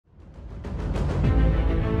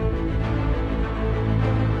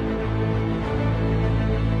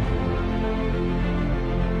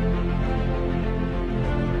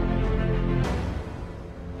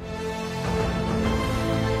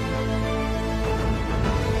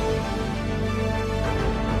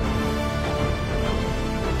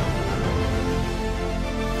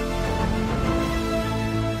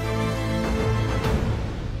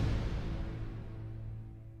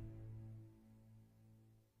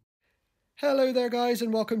Hello there guys,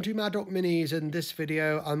 and welcome to Mad Dog Minis. In this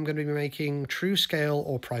video I'm going to be making Truescale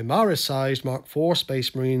or Primaris sized Mark IV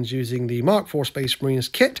Space Marines using the Mark IV Space Marines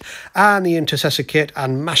kit and the Intercessor kit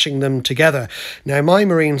and mashing them together. Now my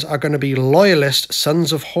Marines are going to be Loyalist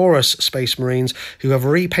Sons of Horus Space Marines who have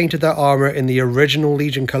repainted their armour in the original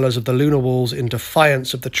Legion colours of the Lunar Walls in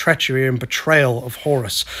defiance of the treachery and betrayal of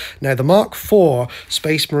Horus. Now the Mark IV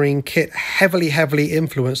Space Marine kit heavily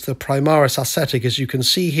influenced the Primaris aesthetic. As you can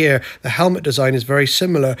see here, the helmet design is very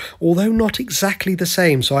similar, although not exactly the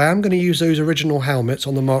same. So I am going to use those original helmets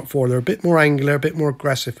on the Mark IV. They're a bit more angular, a bit more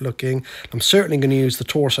aggressive looking. I'm certainly going to use the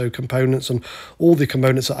torso components and all the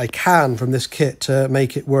components that I can from this kit to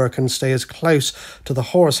make it work and stay as close to the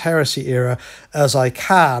Horus Heresy era as I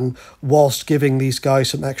can, whilst giving these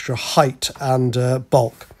guys some extra height and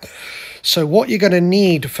bulk. So what you're going to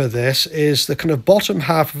need for this is the kind of bottom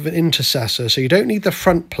half of an intercessor. So you don't need the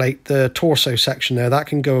front plate, the torso section there, that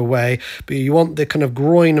can go away, but you want the kind of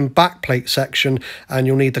groin and back plate section, and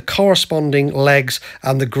you'll need the corresponding legs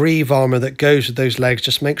and the greave armor that goes with those legs.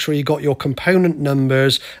 Just make sure you got your component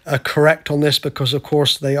numbers correct on this, because of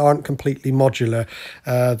course they aren't completely modular.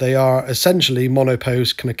 They are essentially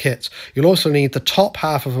monopose kind of kits. You'll also need the top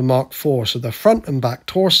half of a Mark IV, so the front and back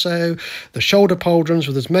torso, the shoulder pauldrons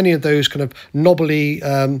with as many of those kind of knobbly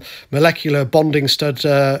molecular bonding stud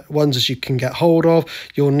ones as you can get hold of.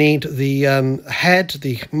 You'll need the head,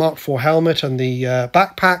 the Mark IV helmet and the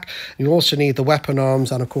backpack. You'll also need the weapon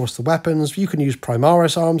arms and of course the weapons. You can use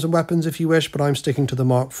Primaris arms and weapons if you wish, but I'm sticking to the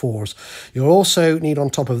Mark IVs. You'll also need on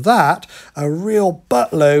top of that a real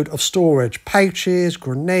buttload of storage, pouches,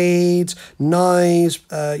 grenades, knives,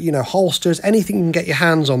 holsters, anything you can get your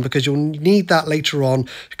hands on, because you'll need that later on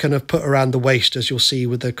to kind of put around the waist, as you'll see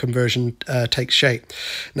with the conversion takes shape.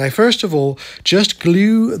 Now first of all, just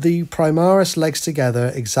glue the Primaris legs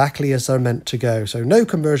together exactly as they're meant to go. So no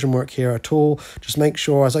conversion work here at all. Just make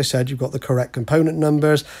sure, as I said, you've got the correct component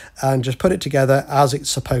numbers and just put it together as it's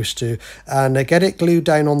supposed to, and get it glued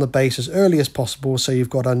down on the base as early as possible so you've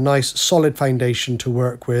got a nice solid foundation to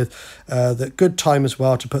work with. That good time as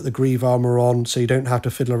well to put the greave armor on so you don't have to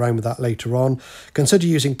fiddle around with that later on. Consider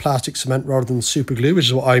using plastic cement rather than super glue, which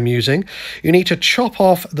is what I'm using. You need to chop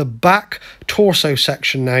off the back torso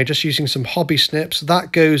section now, just using some hobby snips.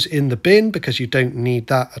 That goes in the bin because you don't need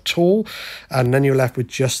that at all, and then you're left with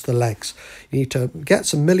just the legs. You need to get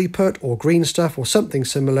some milliput or green stuff or something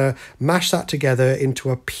similar, mash that together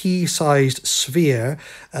into a pea-sized sphere,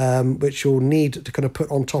 which you'll need to kind of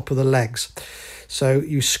put on top of the legs. So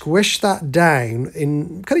you squish that down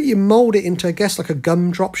in kind of, you mold it into, I guess, like a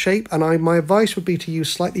gumdrop shape. And my advice would be to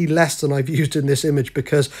use slightly less than I've used in this image,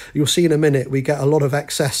 because you'll see in a minute we get a lot of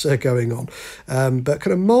excess going on. But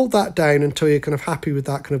kind of mold that down until you're kind of happy with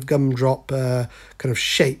that kind of gumdrop kind of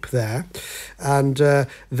shape there. And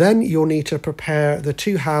then you'll need to prepare the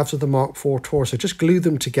two halves of the Mark IV torso. Just glue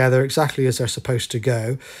them together exactly as they're supposed to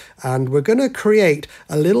go. And we're going to create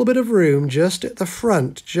a little bit of room just at the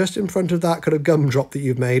front, just in front of that kind of gumdrop that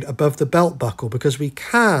you've made above the belt buckle, because we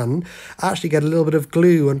can actually get a little bit of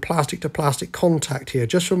glue and plastic to plastic contact here.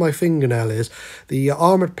 Just where my fingernail is, the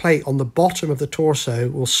armoured plate on the bottom of the torso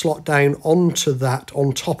will slot down onto that,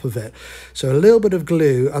 on top of it. So a little bit of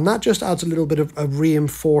glue, and that just adds a little bit of a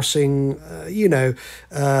reinforcing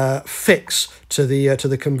fix to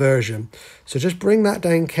the conversion. So just bring that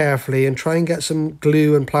down carefully and try and get some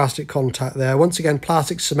glue and plastic contact there. Once again,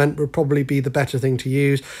 plastic cement would probably be the better thing to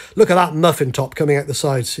use. Look at that muffin top coming out the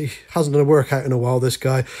sides. He hasn't done a workout in a while, this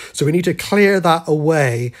guy. So we need to clear that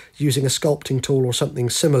away using a sculpting tool or something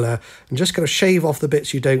similar, and just kind of shave off the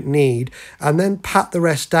bits you don't need, and then pat the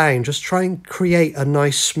rest down. Just try and create a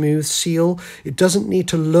nice smooth seal. It doesn't need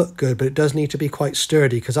to look good, but it does need to be quite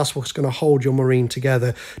sturdy, because that's what's going to hold your Marine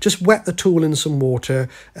together. Just wet the tool in some water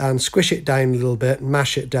and squish it down a little bit,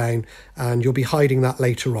 mash it down, and you'll be hiding that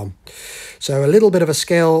later on. So a little bit of a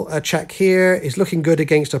scale check here is looking good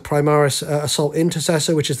against a Primaris Assault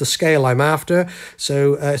Intercessor, which is the scale I'm after.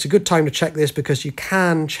 So it's a good time to check this, because you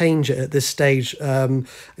can change it at this stage.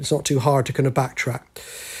 It's not too hard to kind of backtrack.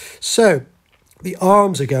 So the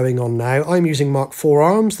arms are going on now. I'm using Mark IV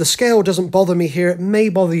arms. The scale doesn't bother me here. It may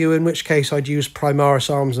bother you, in which case I'd use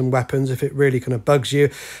Primaris arms and weapons if it really kind of bugs you.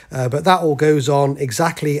 But that all goes on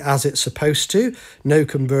exactly as it's supposed to. No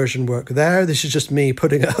conversion work there. This is just me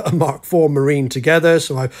putting a Mark IV Marine together.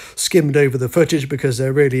 So I've skimmed over the footage because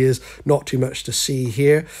there really is not too much to see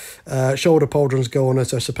here. Shoulder pauldrons go on as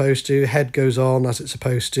they're supposed to. Head goes on as it's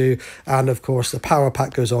supposed to. And of course the power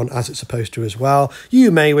pack goes on as it's supposed to as well. You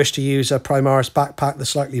may wish to use a Primaris backpack that's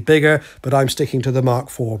slightly bigger, but I'm sticking to the Mark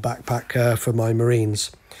IV backpack for my Marines.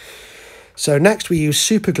 So next we use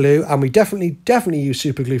super glue, and we definitely use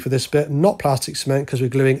super glue for this bit, not plastic cement, because we're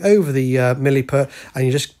gluing over the milliput, and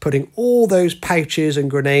you're just putting all those pouches and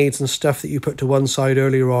grenades and stuff that you put to one side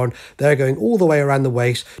earlier on, they're going all the way around the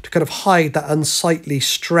waist to kind of hide that unsightly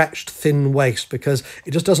stretched thin waist, because it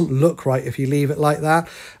just doesn't look right if you leave it like that.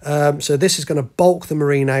 So this is going to bulk the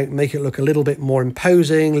marine out, make it look a little bit more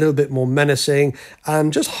imposing, a little bit more menacing,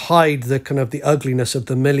 and just hide the kind of the ugliness of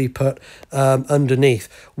the milliput underneath.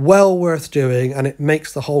 Well worth doing, and it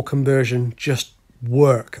makes the whole conversion just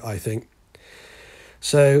work, I think.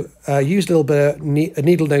 So use a little bit of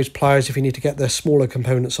needle nose pliers if you need to get the smaller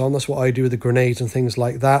components on. That's what I do with the grenades and things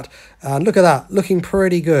like that. And look at that, looking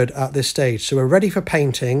pretty good at this stage. So we're ready for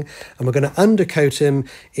painting, and we're going to undercoat him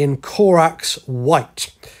in Corax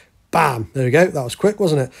White. Bam, there we go. That was quick,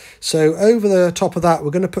 wasn't it? So over the top of that, we're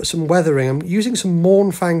going to put some weathering. I'm using some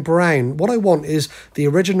Mournfang Brown. What I want is the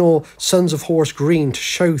original Sons of Horus green to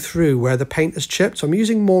show through where the paint is chipped. So I'm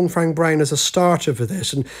using Mournfang Brown as a starter for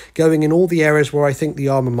this, and going in all the areas where I think the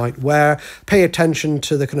armour might wear. Pay attention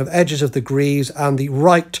to the kind of edges of the greaves and the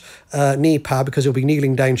right knee pad, because you'll be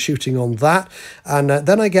kneeling down shooting on that. And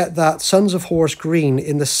then I get that Sons of Horus green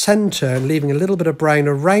in the centre and leaving a little bit of brown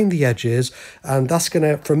around the edges, and that's going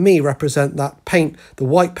to, for me, represent that paint, the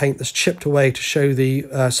white paint that's chipped away to show the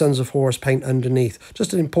Sons of Horus paint underneath.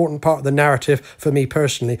 Just an important part of the narrative for me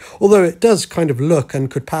personally, although it does kind of look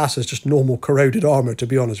and could pass as just normal corroded armour, to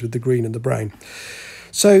be honest, with the green and the brown.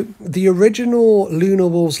 So the original Lunar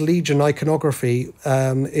Wolves Legion iconography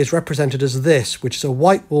is represented as this, which is a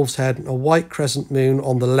white wolf's head and a white crescent moon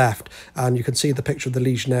on the left. And you can see the picture of the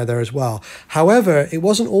Legionnaire there as well. However, it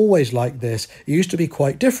wasn't always like this. It used to be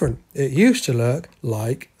quite different. It used to look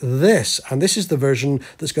like this. And this is the version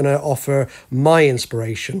that's going to offer my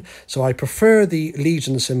inspiration. So I prefer the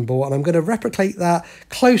Legion symbol, and I'm going to replicate that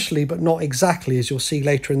closely, but not exactly, as you'll see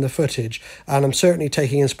later in the footage. And I'm certainly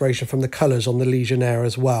taking inspiration from the colours on the Legionnaire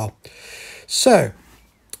as well. So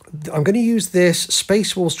I'm going to use this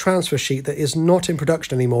Space Wolves transfer sheet that is not in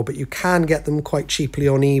production anymore, but you can get them quite cheaply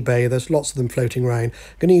on eBay. There's lots of them floating around.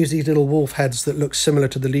 I'm going to use these little wolf heads that look similar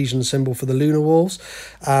to the Legion symbol for the Lunar Wolves,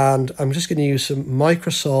 and I'm just going to use some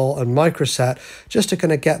Microsol and Microset just to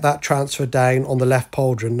kind of get that transfer down on the left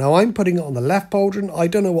pauldron. Now I'm putting it on the left pauldron. I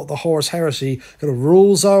don't know what the Horus Heresy kind of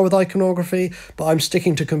rules are with iconography, but I'm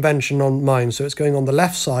sticking to convention on mine, so it's going on the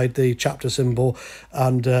left side, the chapter symbol,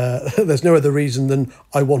 and there's no other reason than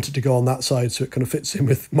I wanted to go on that side, so it kind of fits in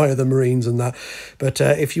with my other Marines and that. But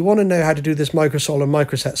if you want to know how to do this Microsol and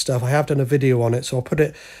Microset stuff, I have done a video on it, so I'll put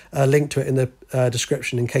a link to it in the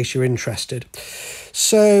description in case you're interested.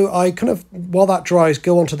 So I kind of, while that dries,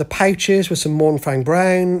 go onto the pouches with some Mournfang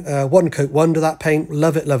Brown, one coat wonder that paint,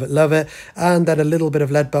 love it, love it, love it, and then a little bit of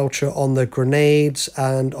lead belcher on the grenades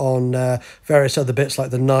and on various other bits like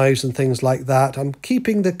the knives and things like that. I'm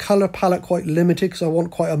keeping the colour palette quite limited because I want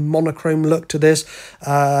quite a monochrome look to this,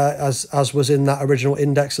 as was in that original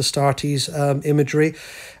Index Astartes imagery.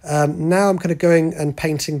 Now I'm kind of going and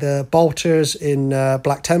painting the bolters in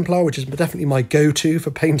Black Templar, which is definitely my go-to for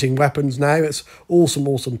painting weapons now. It's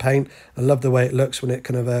awesome paint. I love the way it looks when it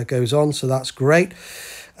kind of goes on, so that's great.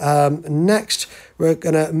 Next, we're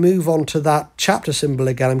going to move on to that chapter symbol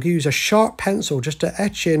again. I'm going to use a sharp pencil just to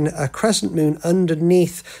etch in a crescent moon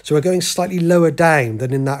underneath. So we're going slightly lower down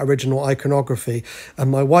than in that original iconography.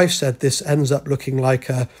 And my wife said this ends up looking like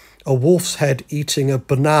a wolf's head eating a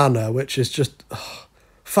banana, which is just,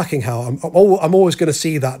 fucking hell. I'm always going to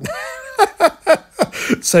see that.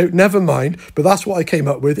 So never mind, but that's what I came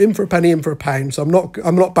up with. In for a penny, in for a pound. So I'm not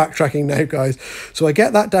backtracking now, guys. So I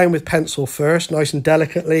get that down with pencil first, nice and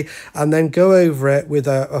delicately, and then go over it with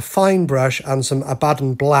a fine brush and some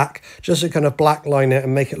Abaddon black, just to kind of black line it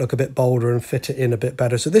and make it look a bit bolder and fit it in a bit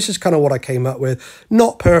better. So this is kind of what I came up with.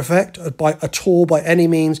 Not perfect at all by any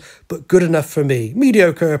means, but good enough for me.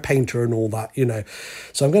 Mediocre painter and all that, you know.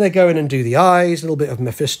 So I'm going to go in and do the eyes, a little bit of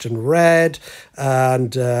Mephiston red,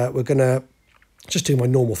 and we're going to just do my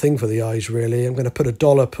normal thing for the eyes, really. I'm going to put a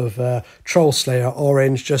dollop of Troll Slayer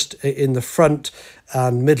orange just in the front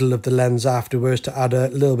and middle of the lens afterwards to add a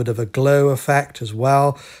little bit of a glow effect as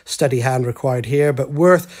well. Steady hand required here, but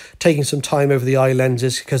worth taking some time over the eye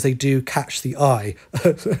lenses because they do catch the eye,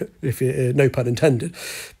 if you, no pun intended.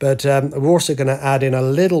 But we're also going to add in a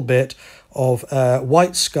little bit of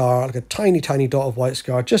white scar, like a tiny dot of white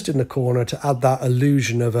scar just in the corner to add that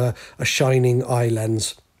illusion of a shining eye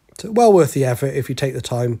lens. So well worth the effort if you take the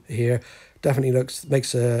time here. Definitely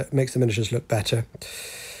makes the miniatures look better.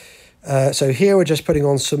 So here we're just putting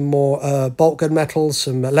on some more bolt gun metals,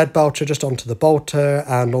 some lead belcher just onto the bolter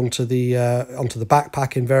and onto the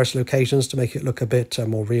backpack in various locations to make it look a bit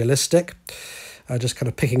more realistic. just kind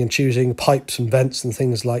of picking and choosing pipes and vents and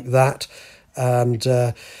things like that. And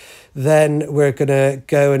then we're going to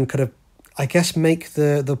go and kind of, I guess, make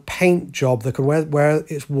the paint job, where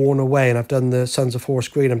it's worn away, and I've done the Sons of Horus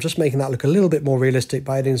green. I'm just making that look a little bit more realistic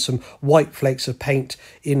by adding some white flakes of paint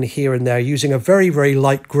in here and there, using a very, very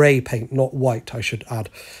light grey paint, not white, I should add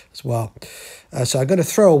as well. So I'm going to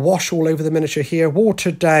throw a wash all over the miniature here.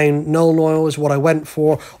 Watered down Nuln Oil is what I went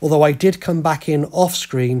for, although I did come back in off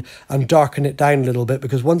screen and darken it down a little bit,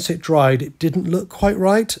 because once it dried, it didn't look quite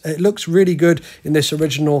right. It looks really good in this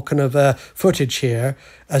original kind of footage here,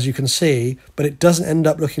 as you can see, but it doesn't end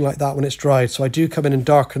up looking like that when it's dried. So I do come in and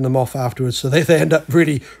darken them off afterwards, so they end up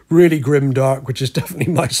really, really grim dark, which is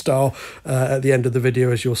definitely my style at the end of the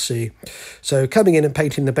video, as you'll see. So coming in and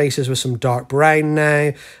painting the bases with some dark brown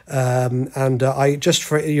now, and I, just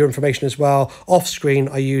for your information as well, off screen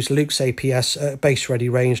I use Luke's APS base ready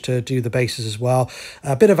range to do the bases as well.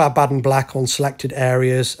 A bit of Abaddon black on selected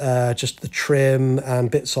areas, just the trim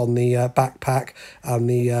and bits on the backpack and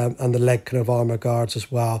the leg kind of armor guards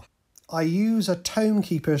as well. I use a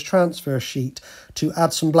Tonekeeper's transfer sheet to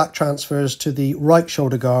add some black transfers to the right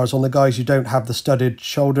shoulder guards on the guys who don't have the studded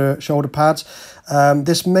shoulder pads.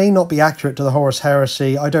 This may not be accurate to the Horus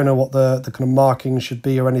Heresy. I don't know what the kind of marking should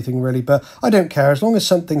be or anything really, but I don't care. As long as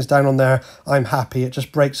something's down on there, I'm happy. It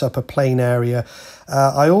just breaks up a plain area.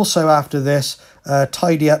 I also, after this,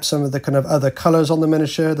 tidy up some of the kind of other colours on the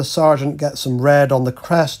miniature. The Sergeant gets some red on the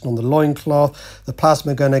crest and on the loincloth. The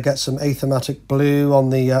Plasma Gunner gets some athematic blue on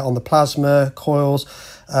the plasma coils.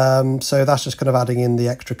 So that's just kind of adding in the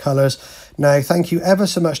extra colours. Now, thank you ever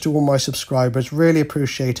so much to all my subscribers. Really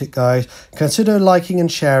appreciate it, guys. Consider liking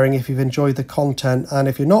and sharing if you've enjoyed the content. And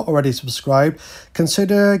if you're not already subscribed,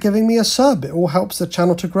 consider giving me a sub. It all helps the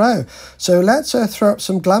channel to grow. So let's throw up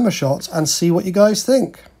some glamour shots and see what you guys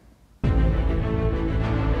think.